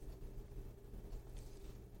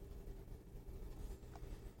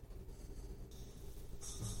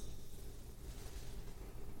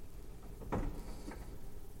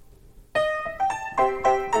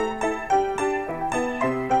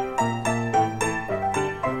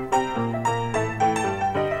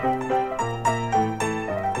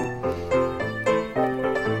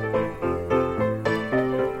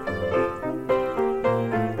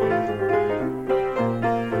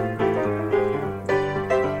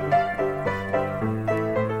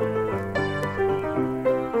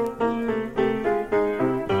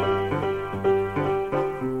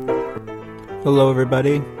Hello,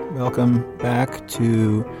 everybody. Welcome back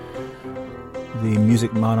to the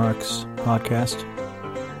Music Monarchs podcast.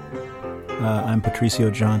 I'm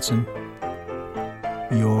Patricio Johnson,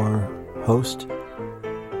 your host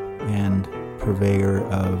and purveyor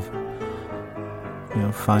of,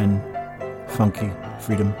 fine, funky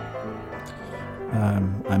freedom.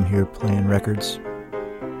 I'm here playing records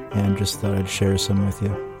and just thought I'd share some with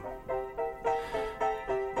you.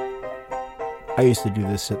 I used to do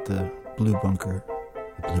this at the Blue Bunker.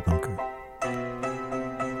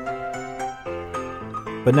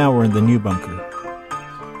 But now we're in the new bunker.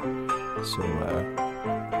 So,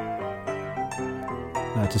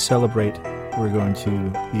 to celebrate, we're going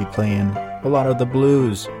to be playing a lot of the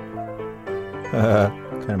blues.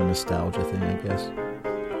 Kind of a nostalgia thing, I guess.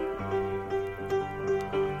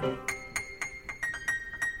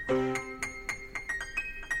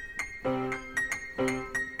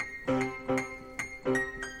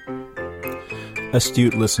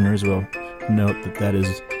 Astute listeners will note that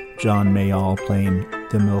is John Mayall playing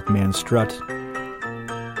The Milkman Strut,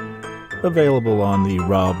 available on the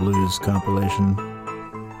Raw Blues compilation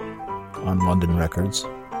on London Records.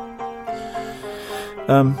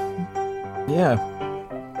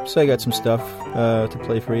 So I got some stuff to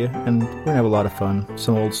play for you, and we're gonna have a lot of fun.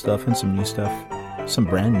 Some old stuff and some new stuff, some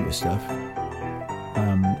brand new stuff,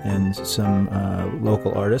 and some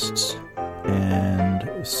local artists,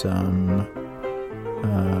 and some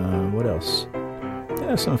what else?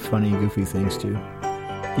 Yeah, some funny, goofy things too,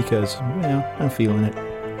 because I'm feeling it.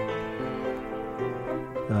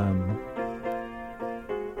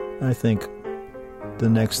 I think the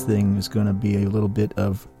next thing is going to be a little bit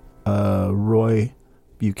of Roy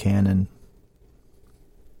Buchanan.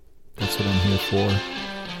 That's what I'm here for.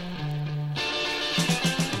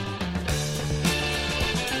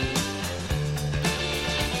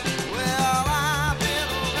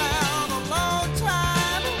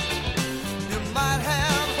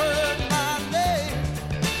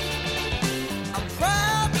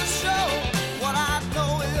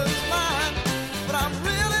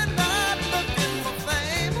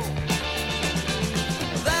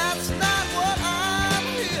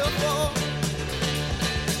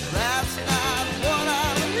 What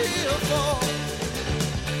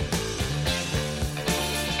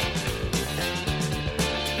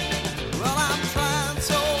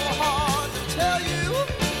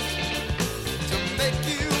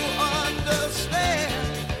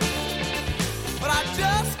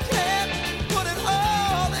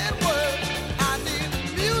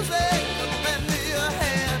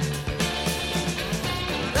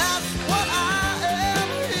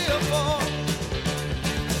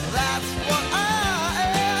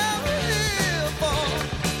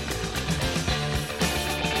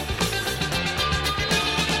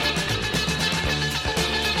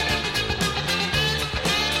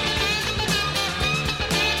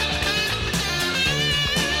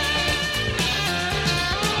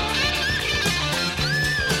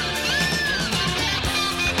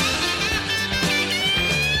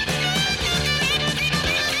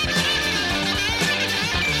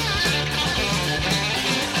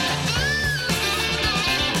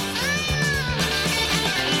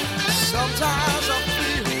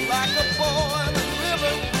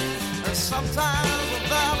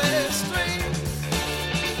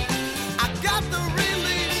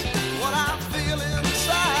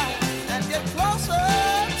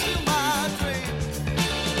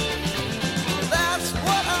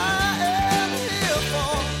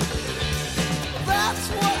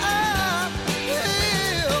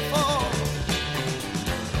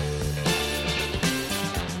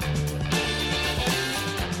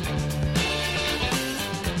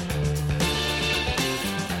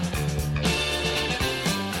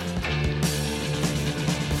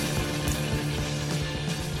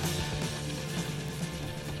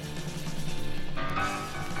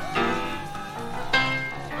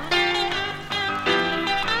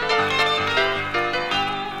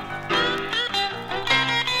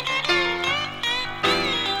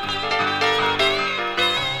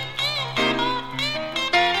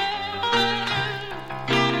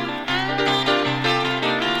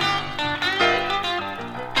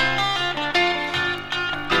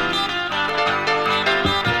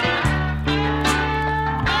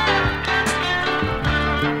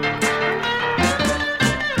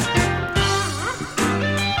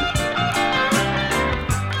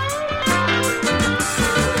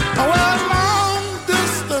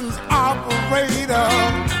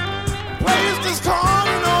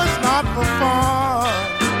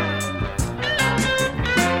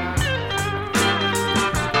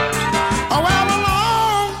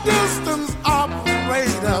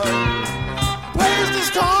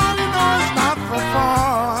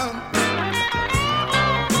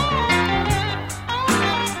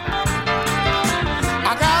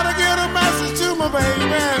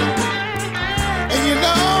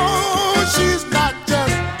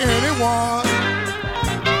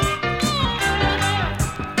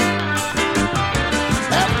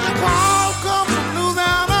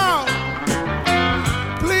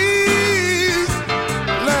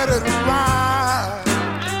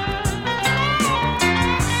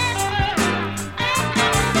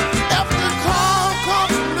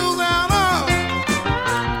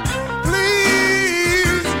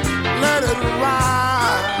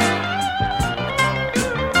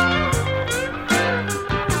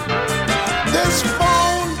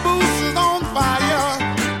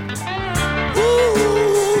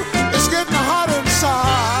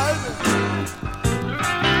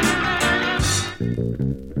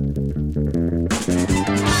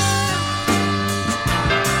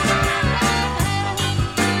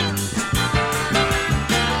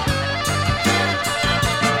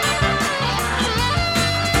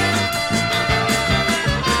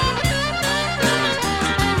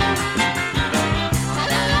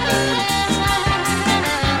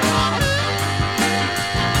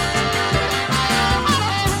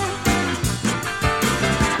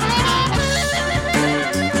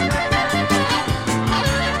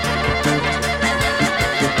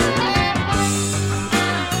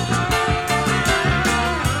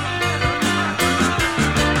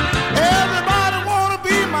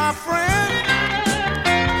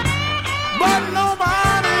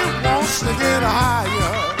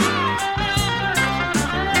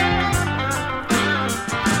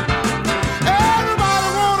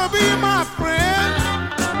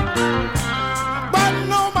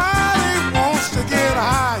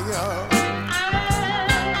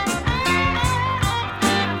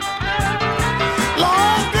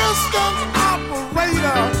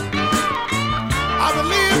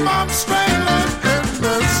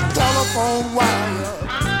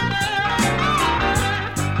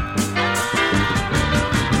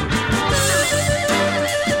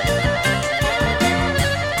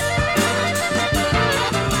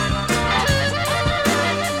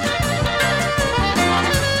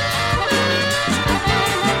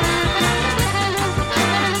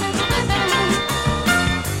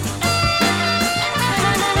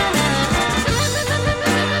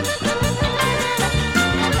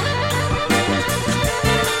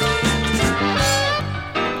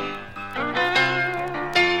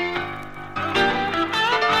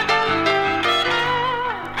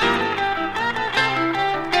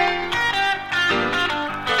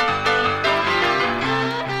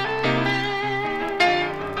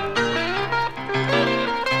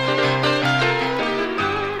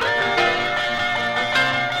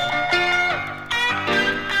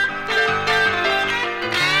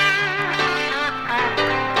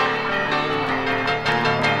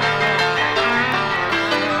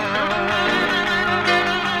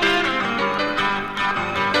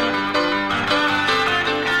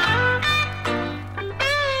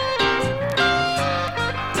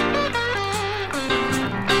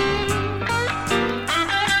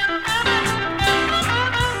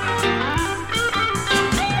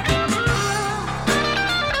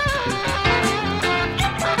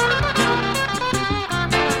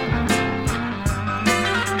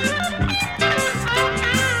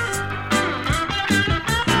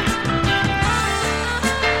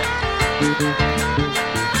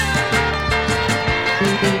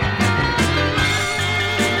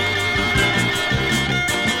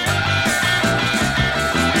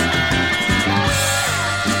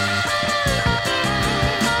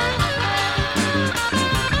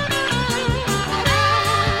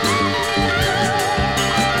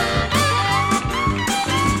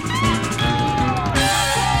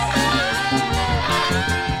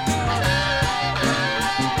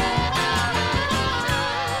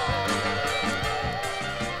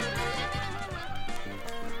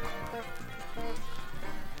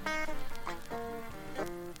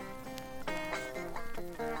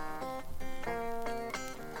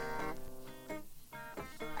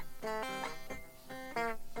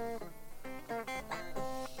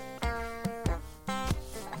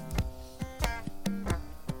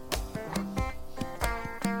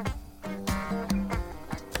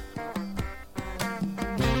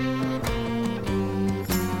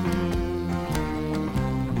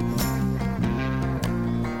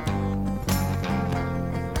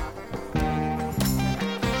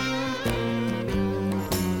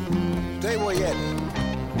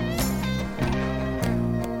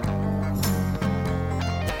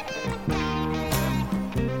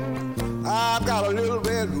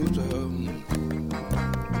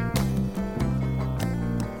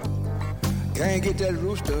Can't get that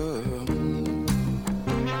rooster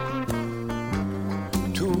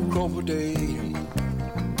to crow per day.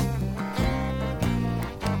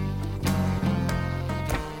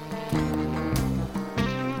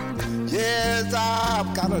 Yes,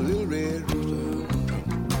 I've got a little red rooster.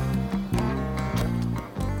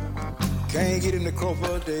 Can't get him to crow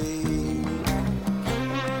per day.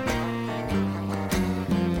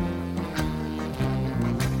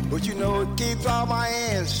 But you know it keeps all my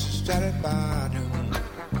ants satisfied.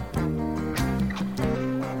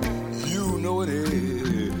 You know it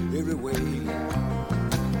is every way.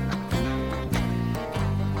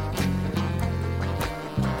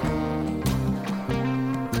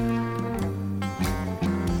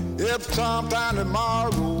 If sometime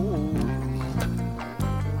tomorrow,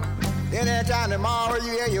 anytime tomorrow,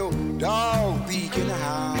 you hear your dog beat in the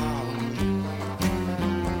house.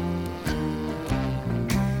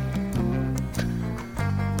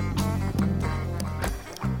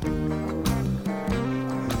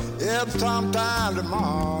 If sometime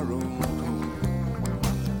tomorrow,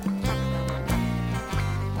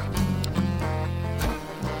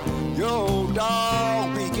 your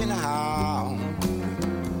dog beat in the house.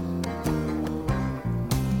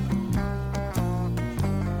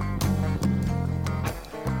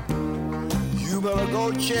 You better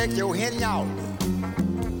go check your hen out.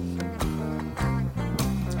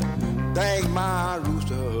 Thank my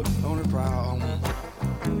rooster on the prowl.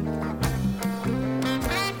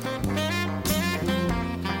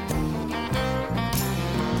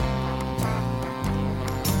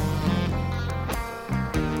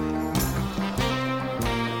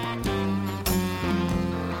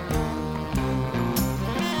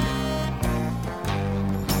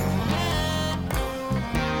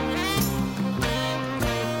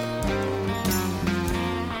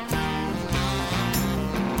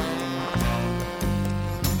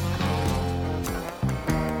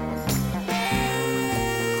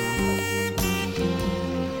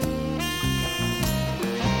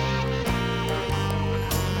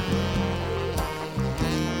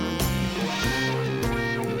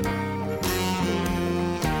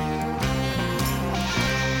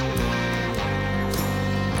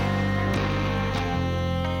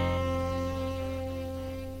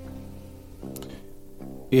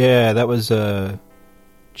 Yeah, that was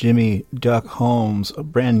Jimmy Duck Holmes, a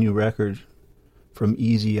brand new record from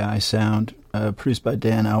Easy Eye Sound, produced by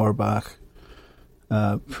Dan Auerbach.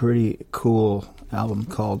 Pretty cool album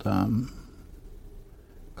called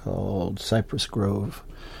Cypress Grove.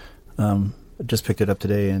 I just picked it up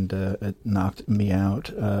today and it knocked me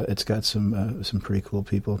out. It's got some pretty cool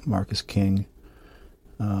people. Marcus King.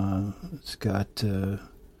 It's got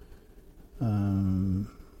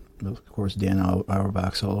of course, Dan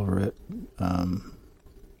Auerbach's all over it.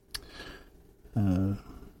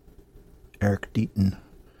 Eric Deaton.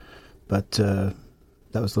 But that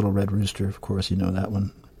was Little Red Rooster, of course, you know that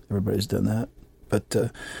one. Everybody's done that.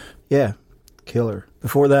 But, yeah, killer.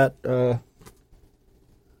 Before that,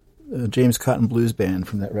 James Cotton Blues Band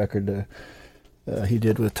from that record he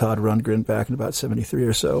did with Todd Rundgren back in about 73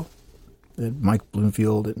 or so. Mike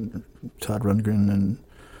Bloomfield and Todd Rundgren and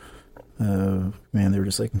man, they were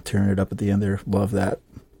just like tearing it up at the end there. Love that.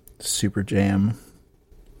 Super jam.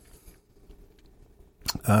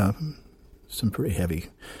 Some pretty heavy,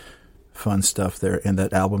 fun stuff there. And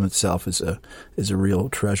that album itself is a real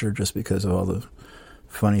treasure just because of all the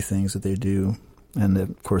funny things that they do. And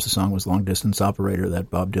of course the song was Long Distance Operator,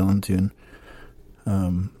 that Bob Dylan tune.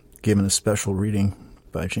 Given a special reading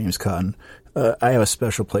by James Cotton. I have a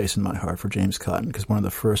special place in my heart for James Cotton because one of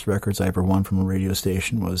the first records I ever won from a radio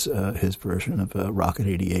station was his version of Rocket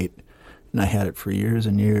 88. And I had it for years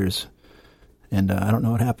and years. And I don't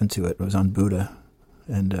know what happened to it. It was on Buddha.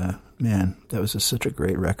 And, man, that was just such a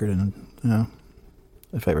great record. And, you know,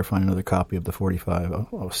 if I ever find another copy of the 45,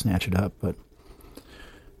 I'll snatch it up. But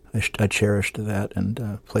I cherished that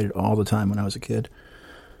and played it all the time when I was a kid.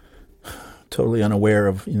 Totally unaware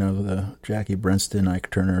of, you know, the Jackie Brenston,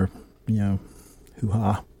 Ike Turner, you know,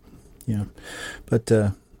 hoo-ha, you know. But,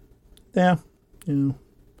 yeah, you know,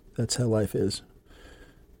 that's how life is.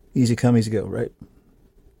 Easy come, easy go, right?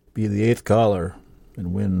 Be the eighth caller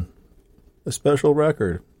and win a special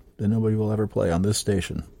record that nobody will ever play on this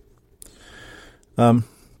station. So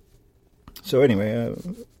anyway,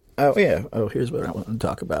 here's what I want to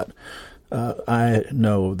talk about. I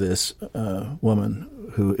know this woman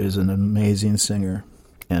who is an amazing singer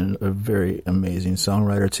and a very amazing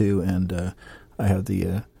songwriter too, and I have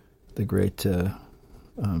the great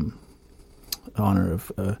honor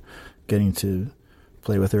of getting to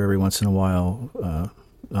play with her every once in a while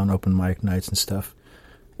on open mic nights and stuff.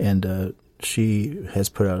 And she has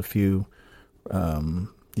put out a few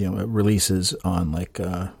releases on like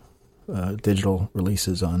digital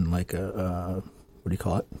releases on like what do you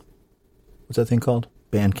call it? What's that thing called?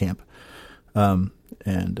 Bandcamp. And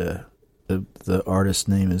the artist's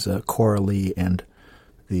name is Cora Lee and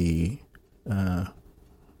the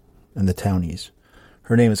Townies.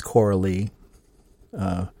 Her name is Cora Lee,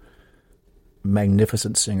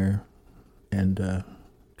 magnificent singer, and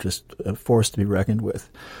just a force to be reckoned with.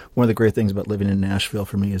 One of the great things about living in Nashville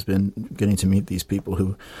for me has been getting to meet these people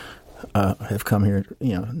who have come here,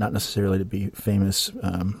 not necessarily to be famous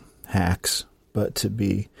hacks, but to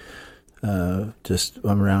be just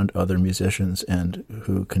around other musicians and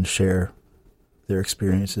who can share their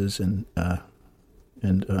experiences. And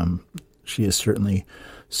she is certainly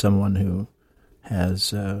someone who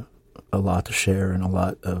has a lot to share and a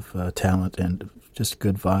lot of talent and just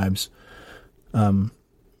good vibes.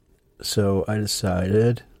 So I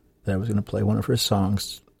decided that I was going to play one of her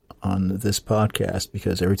songs on this podcast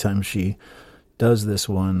because every time she does this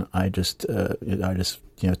one, I just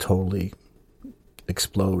totally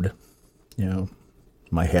explode.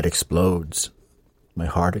 My head explodes. My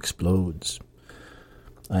heart explodes.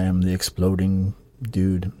 I am the exploding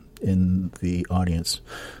dude in the audience.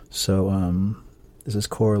 So this is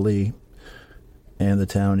Cora Lee and the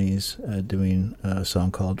Townies doing a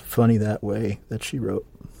song called Funny That Way that she wrote.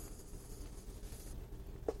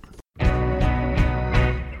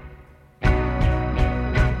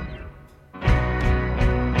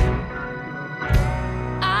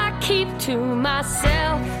 I keep to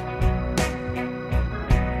myself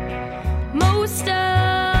most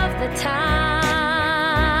of the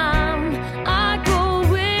time. I go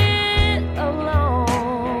it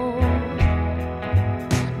alone.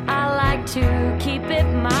 I like to keep it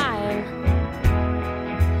mine.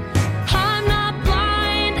 I'm not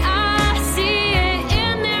blind, I see it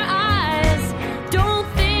in their eyes. Don't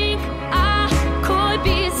think I could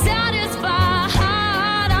be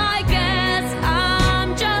satisfied. I guess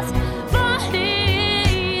I'm just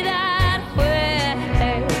funny that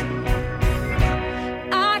way.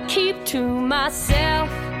 I keep to myself.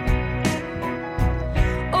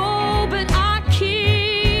 Oh, but I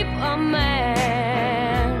keep a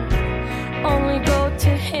man. Only go to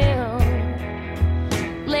him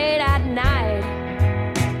late at night.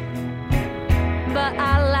 But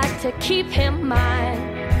I like to keep him mine.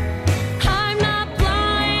 I'm not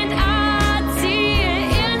blind, I see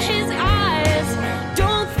it in his eyes.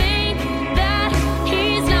 Don't think that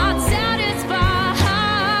he's not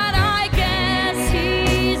satisfied. I guess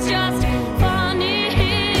he's just funny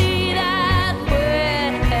that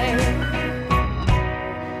way.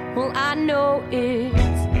 Well, I know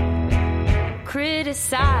it's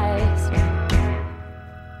criticized,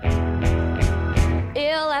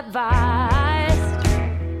 ill-advised,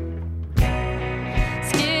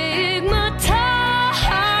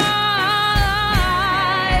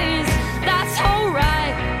 stigmatized. That's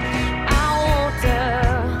alright, I won't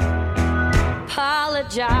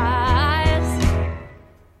apologize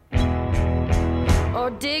or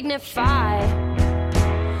dignify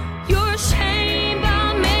your shame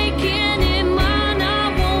by making it mine. I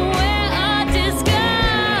won't wear a disguise.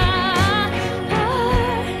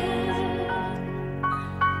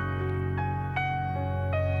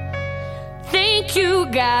 Think you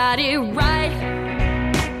got it right.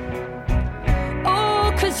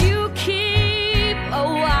 Oh, 'cause you keep a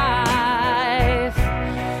wife.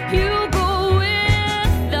 You go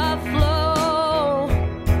with the flow.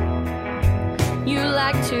 You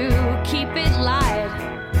like to keep it light.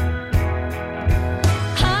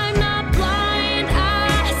 I'm not blind,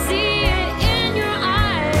 I see it in your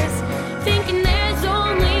eyes. Thinking there's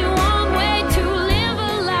only one way to live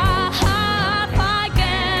a life. I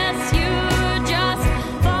guess you're just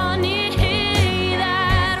funny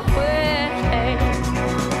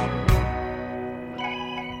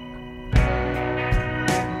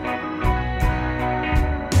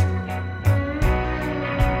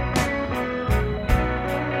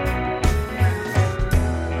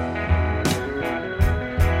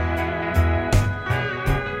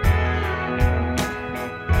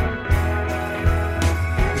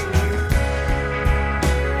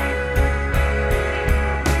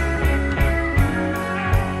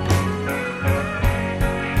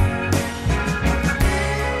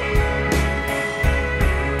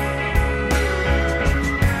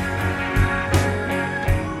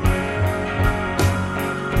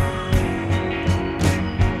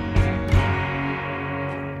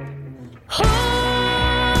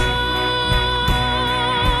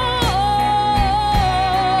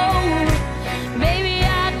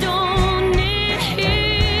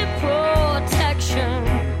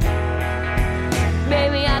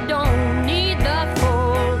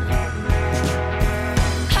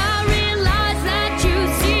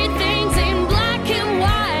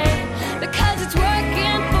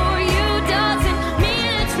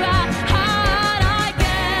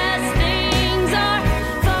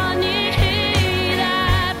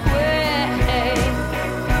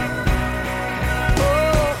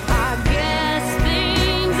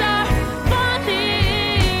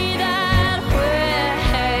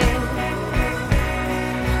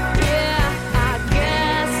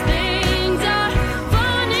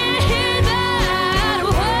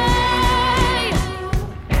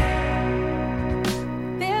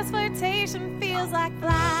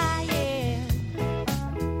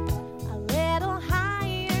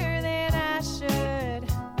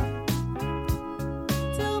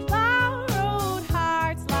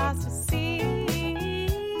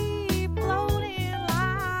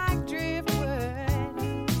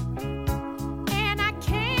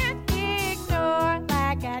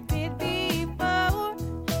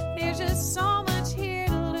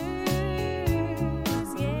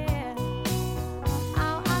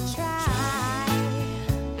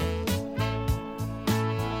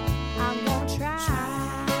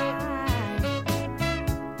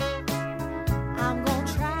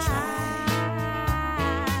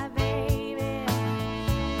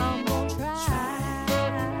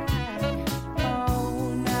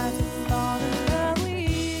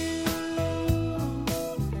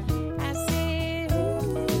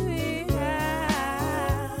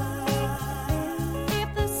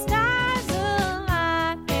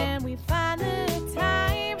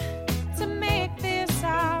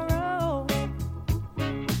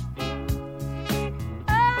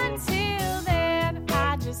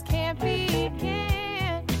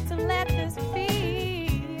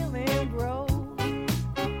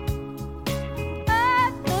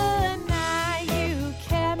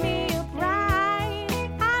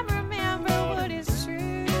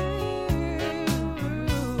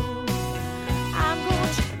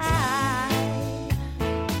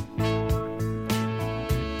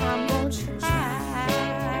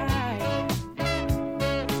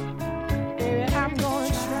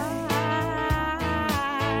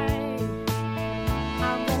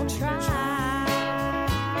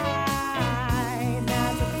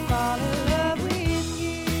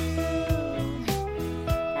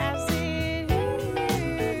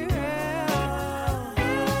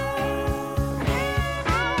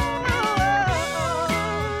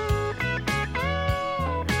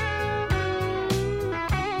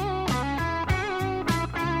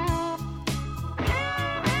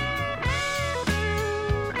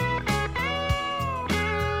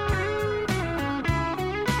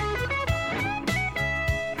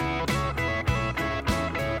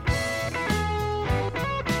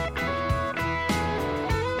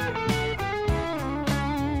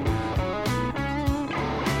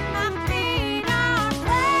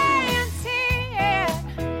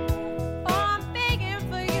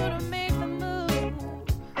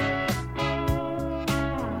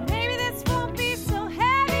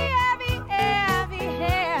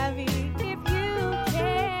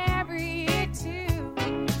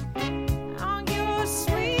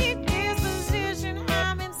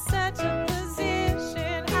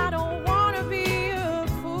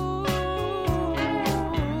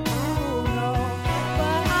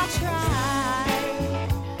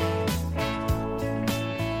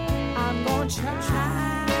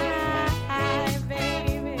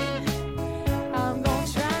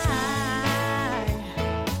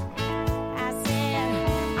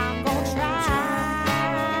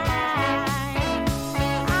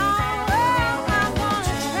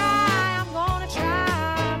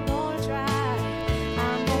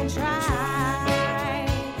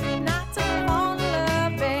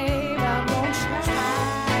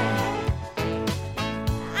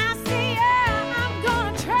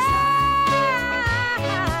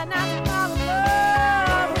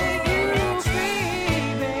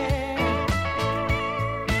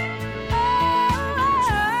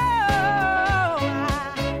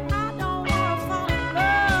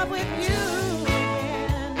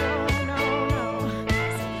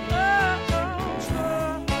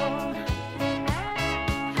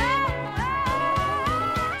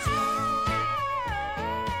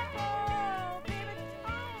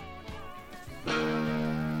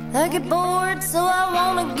I get bored, so I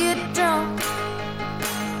wanna get drunk.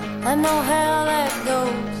 I know how that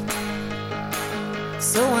goes,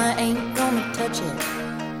 so I ain't gonna touch it.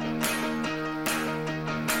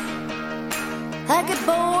 I get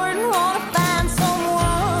bored and wanna find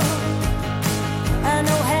someone. I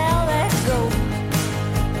know how that goes,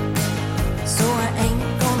 so I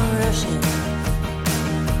ain't gonna rush it.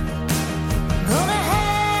 Gonna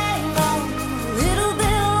hang on a little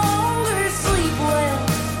bit longer, sleep well,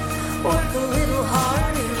 work a little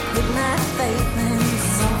harder, put my faith in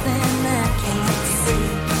something I can't see.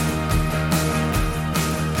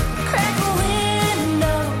 Crack a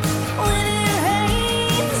window when it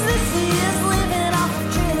rains. This is living off of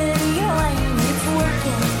Trinity Lane. It's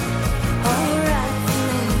working alright for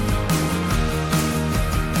me.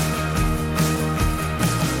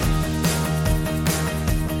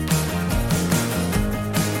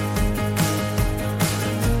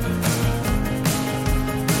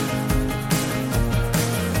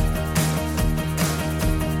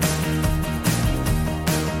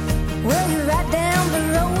 Well, you're right down the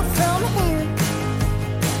road from here.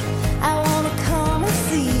 I wanna come and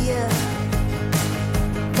see ya,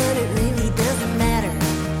 but it really doesn't matter.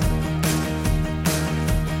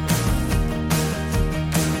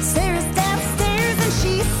 Sarah's downstairs and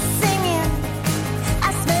she's singing.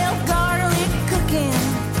 I smell garlic cooking.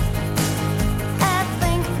 I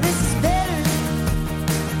think this is better.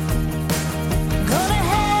 Gonna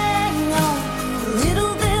hang on a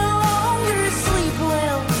little bit longer, sleep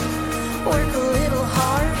well, work a little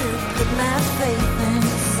harder, put my faith in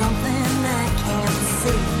something I can't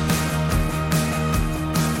see.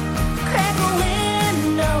 Crack a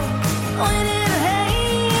window when it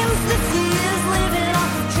rains. This is living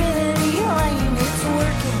off of Trinity Lane. It's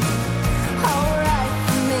working alright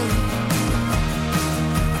for me.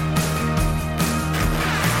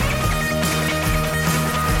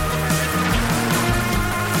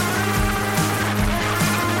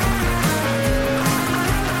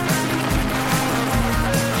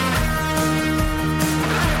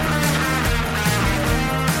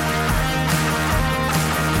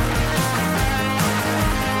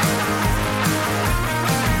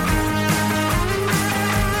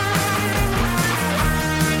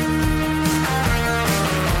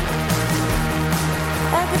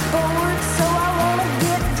 I get bored, so I wanna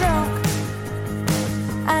get drunk.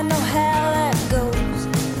 I know how that goes,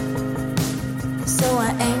 so I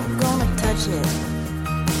ain't gonna touch it.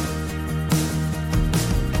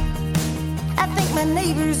 I think my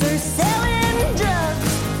neighbors are selling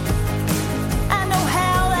drugs. I know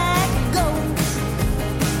how that goes.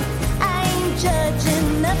 I ain't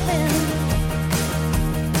judging nothing.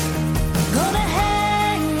 Gonna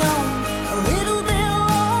hang on a little bit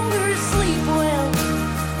longer, sleep well,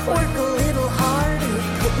 work a little harder,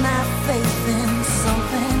 put my faith in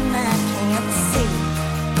something I can't see.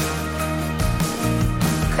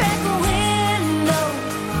 Crack a window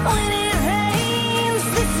when it rains.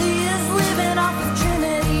 This is living off of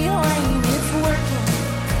Trinity Lane. It's working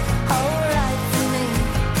alright for me.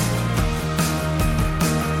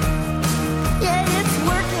 Yeah, it's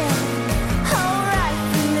working alright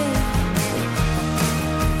for me.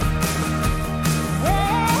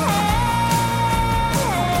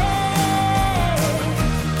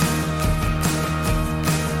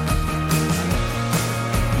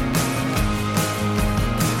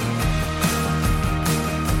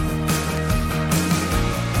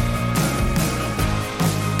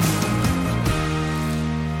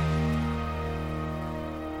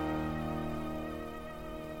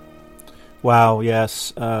 Wow,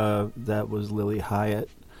 yes, that was Lily Hyatt.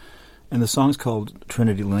 And the song's called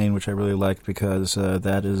Trinity Lane, which I really liked because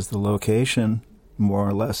that is the location, more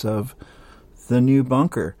or less, of the new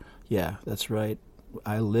bunker. Yeah, that's right.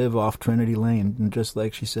 I live off Trinity Lane, and just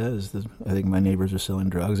like she says, I think my neighbors are selling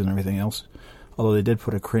drugs and everything else. Although they did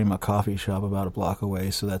put a Crema coffee shop about a block away,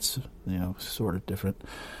 so that's, sort of different.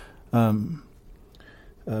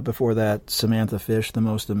 Before that, Samantha Fish, the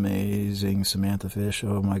most amazing Samantha Fish.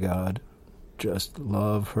 Oh my God. Just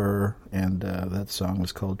love her. And that song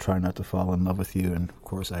was called Try Not to Fall in Love with You. And of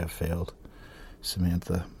course I have failed.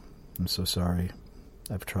 Samantha, I'm so sorry.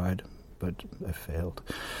 I've tried, but I've failed.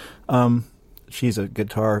 She's a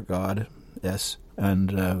guitar goddess.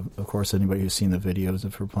 And of course anybody who's seen the videos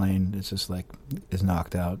of her playing is just like, is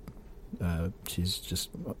knocked out. She's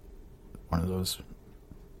just one of those,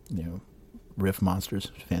 riff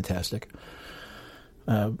monsters. Fantastic.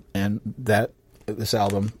 And this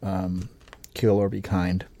album, Kill or Be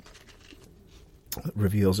Kind,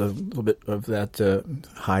 reveals a little bit of that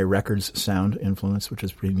High Records sound influence, which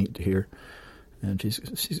is pretty neat to hear. And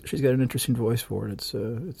she's got an interesting voice for it.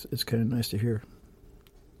 It's kind of nice to hear.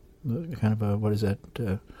 kind of a, what is that?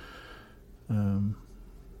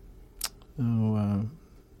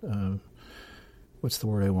 What's the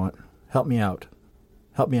word I want? Help me out.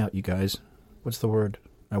 Help me out, you guys. What's the word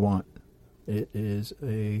I want? It is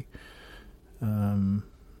a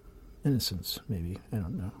innocence, maybe. I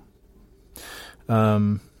don't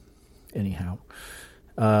know. Anyhow.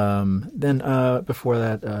 Then before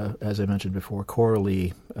that, as I mentioned before,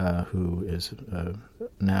 Coralie, who is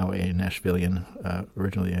now a Nashvilleian,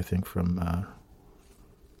 originally I think from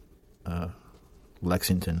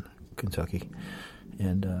Lexington, Kentucky,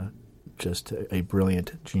 and just a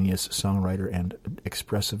brilliant genius songwriter and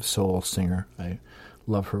expressive soul singer. I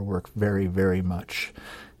love her work very, very much,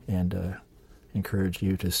 and encourage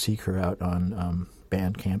you to seek her out on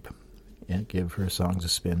Bandcamp and give her songs a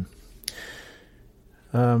spin.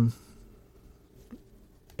 And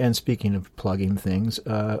speaking of plugging things,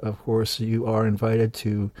 of course, you are invited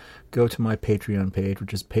to go to my Patreon page,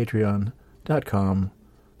 which is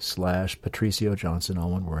patreon.com/Patricio Johnson,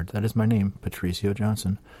 all one word. That is my name, Patricio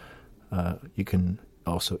Johnson. You can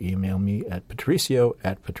also email me at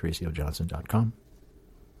patricio@patriciojohnson.com.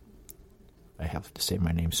 I have to say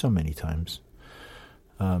my name so many times.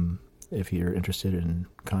 If you're interested in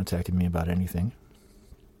contacting me about anything,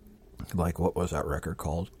 like what was that record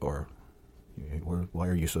called, or why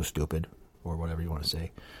are you so stupid, or whatever you want to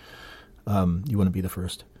say, you want to be the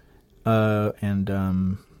first. Or,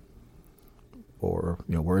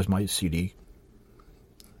 where's my CD?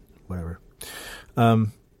 Whatever.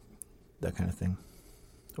 That kind of thing.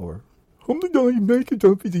 Or, I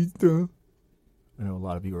know a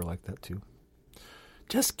lot of you are like that too.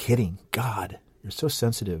 Just kidding. God, you're so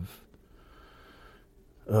sensitive.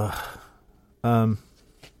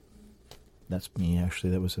 That's me,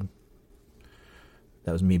 actually. That was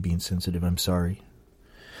me being sensitive. I'm sorry.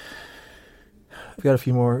 I've got a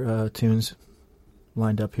few more tunes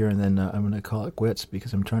lined up here, and then I'm going to call it quits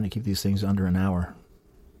because I'm trying to keep these things under an hour.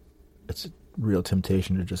 It's a real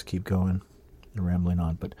temptation to just keep going and rambling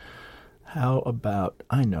on. But how about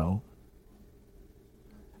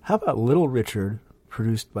Little Richard,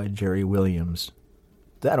 produced by Jerry Williams?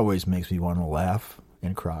 That always makes me want to laugh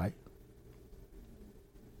and cry.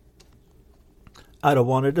 I don't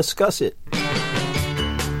want to discuss it.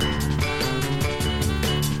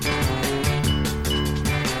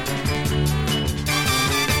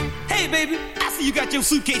 Hey, baby, I see you got your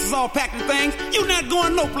suitcases all packed and things. You're not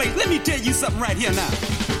going no place. Let me tell you something right here now.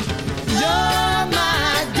 You're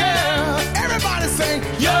my girl. Everybody sing,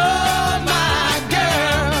 you're my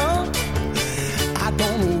girl. I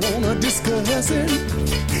don't wanna discuss it.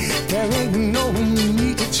 There ain't no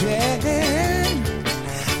need to chat.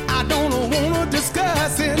 I don't wanna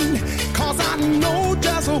discuss it, 'cause I know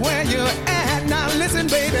just where you're at. Now listen,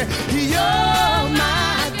 baby, you're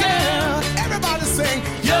my girl. Everybody sing,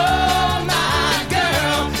 you're my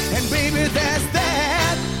girl. And baby, that's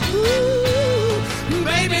that. Ooh,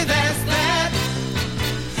 baby, that's that.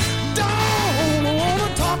 Don't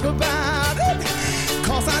wanna talk about it,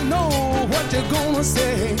 'cause I know what you're gonna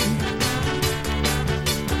say.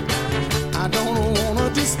 I don't wanna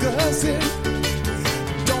discuss it.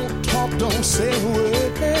 Don't talk, don't say a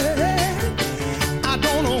word. I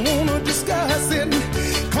don't wanna discuss it,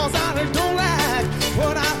 'cause I don't like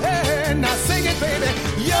what I heard. Now sing it, baby.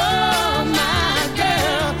 You're my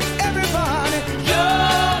girl. Everybody,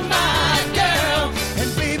 you're my girl. And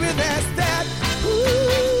baby, that's that.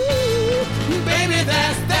 Ooh, baby,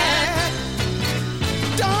 that's that.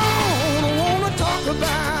 Don't wanna talk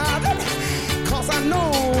about it, 'cause I know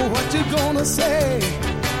what you're gonna say.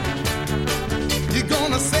 You're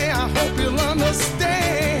gonna say, I hope you'll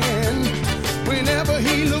understand. Whenever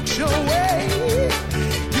he looks your way,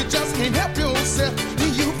 you just can't help yourself.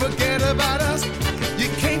 You forget about us. You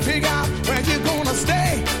can't figure out where you're gonna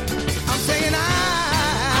stay. I'm saying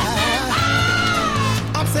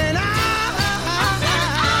I'm saying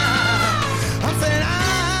I'm saying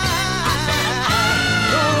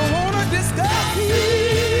don't wanna discuss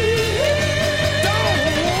it. Don't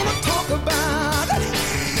wanna talk about it,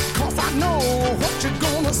 'cause I know what you're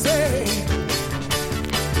gonna say.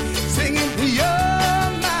 Singing, you're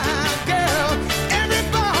my girl.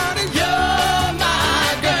 Everybody, you're my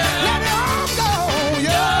girl. Let it all go.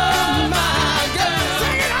 You're my girl.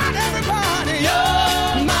 Sing it out, everybody.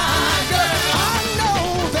 You're my girl. I know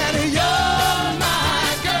that you're my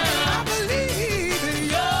girl. I believe that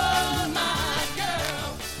you're my girl.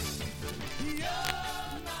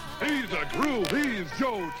 You're my He's a groove, he's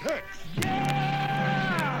Joe Tex.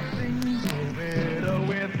 Yeah, things go better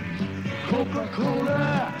with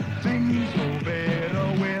Coca-Cola. Things go better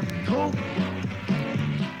with Coke.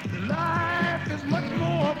 Life is much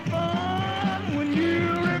more fun when you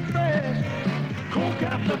refresh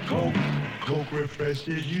Coke. Coke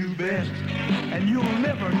refreshes you best, and you'll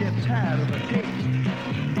never get tired of the taste.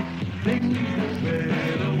 Things go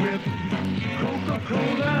better with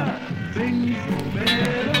Coca-Cola. Things go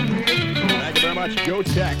better with Coca-Cola. Thank you very much, Joe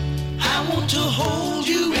Tech. I want to hold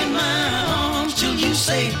you in my arms till you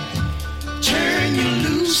say, turn you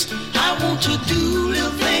loose. I want to do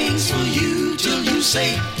little things for you till you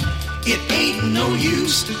say, it ain't no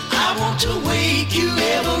use. I want to wake you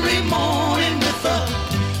every morning with a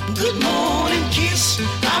good morning kiss.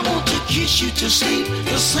 I want to kiss you to sleep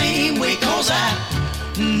the same way, 'cause I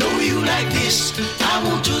know you like this. I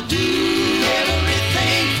want to do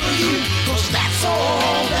everything for you, 'cause that's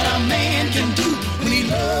all that a man can do when he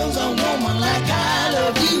loves a woman like I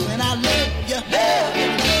love you. And I love you, love you,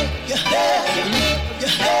 love you, love you,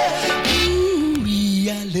 love you,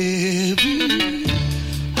 ooh, I love you.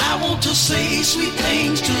 I want to say sweet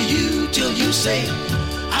things to you till you say,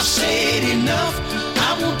 I said enough.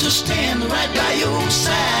 I want to stand right by your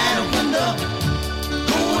side when the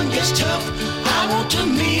going gets tough. I want to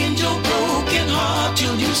mend your broken heart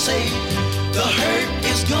till you say, the hurt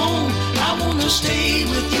is gone. I want to stay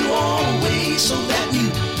with you always so that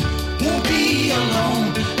you won't be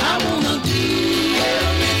alone. I want to do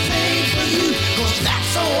everything for you, 'cause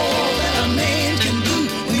that's all that a man can do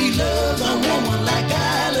when he loves a woman like I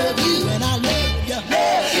love you. And I love you,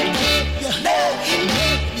 love you, love you, love you,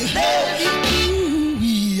 love you, love you,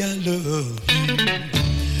 ooh, I love you.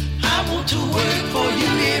 I want to work for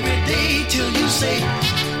you every day till you say,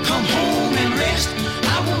 come home and rest.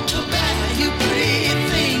 I want to buy you pretty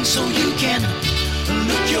things so you can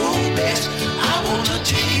look your best. I want to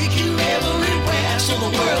take you everywhere so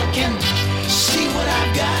the world can see what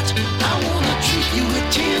I've got. I want to treat you with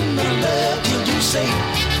tender love till you say,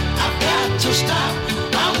 I've got to stop.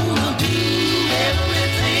 I want to do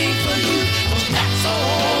everything for you, 'cause that's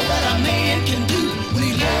all that a man can do when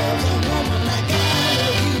he loves a woman like I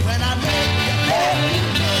love you. And I love you, love you,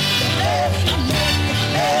 love you, love you,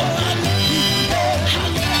 love you, love you, love you,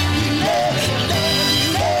 love you, love you, love you,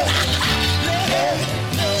 love you,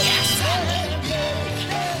 yes, I love you,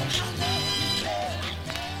 love you, love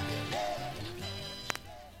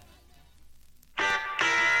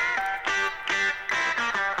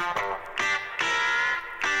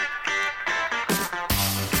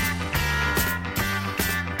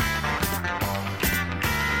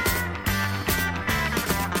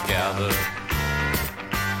Gather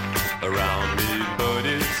around me,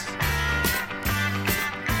 buddies.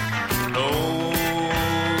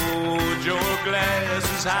 Hold your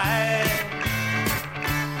glasses high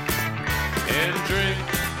and drink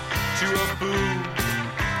to a fool,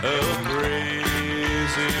 a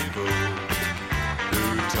crazy fool who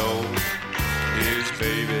told his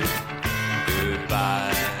baby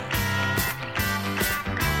goodbye.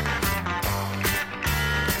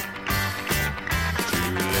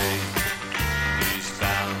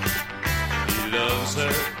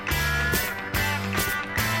 Her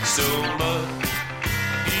so much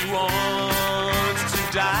he wants to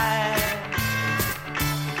die,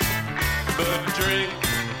 but drink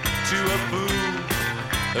to a fool,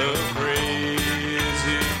 a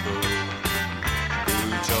crazy fool who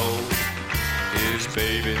told his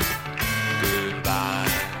baby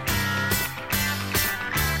goodbye.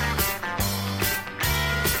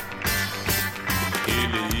 He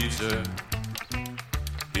needs her,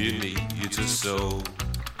 he needs her soul.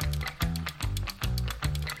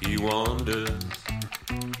 He wonders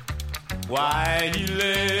why he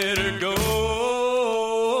let her go.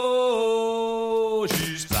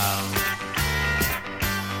 She's found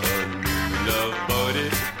a new love buddy.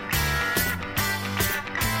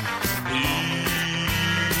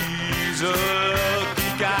 He's a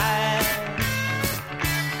lucky guy.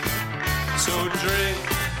 So drink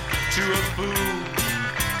to a fool,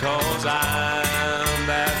 'cause I'm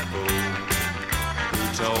that fool who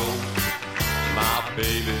told my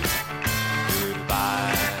baby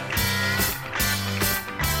goodbye.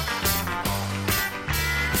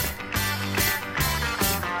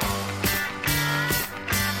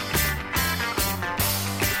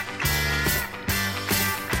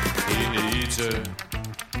 He needs her,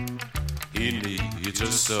 he needs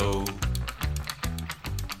her so.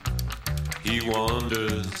 He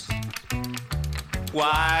wonders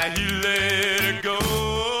why he let her go.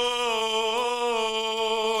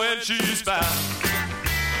 And she's found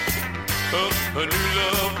a new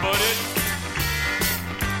love buddy,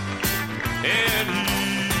 and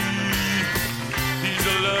he's a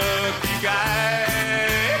lucky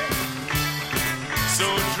guy. So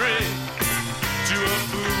drink to a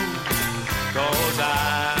fool, 'cause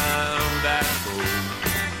I'm that fool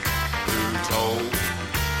who told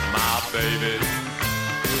my baby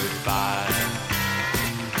goodbye.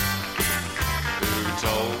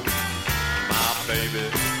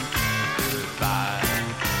 baby goodbye.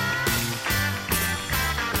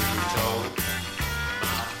 You told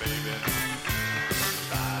my baby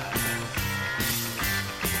goodbye.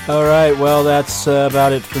 All right, well, that's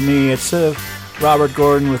about it for me. It's Robert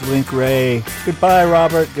Gordon with Link Ray. Goodbye,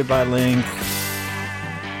 Robert. Goodbye, Link.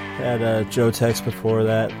 Had Joe Tex before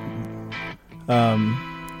that.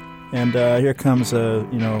 And here comes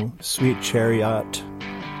Sweet Chariot.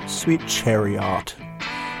 Sweet Chariot.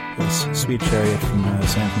 Yes, Sweet Chariot from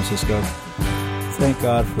San Francisco. Thank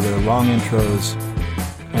God for their long intros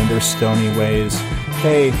and their stony ways.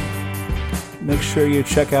 Hey, make sure you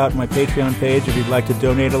check out my Patreon page if you'd like to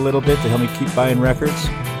donate a little bit to help me keep buying records.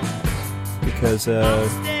 Because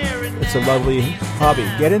it's a lovely hobby.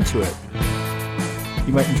 Get into it.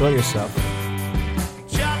 You might enjoy yourself.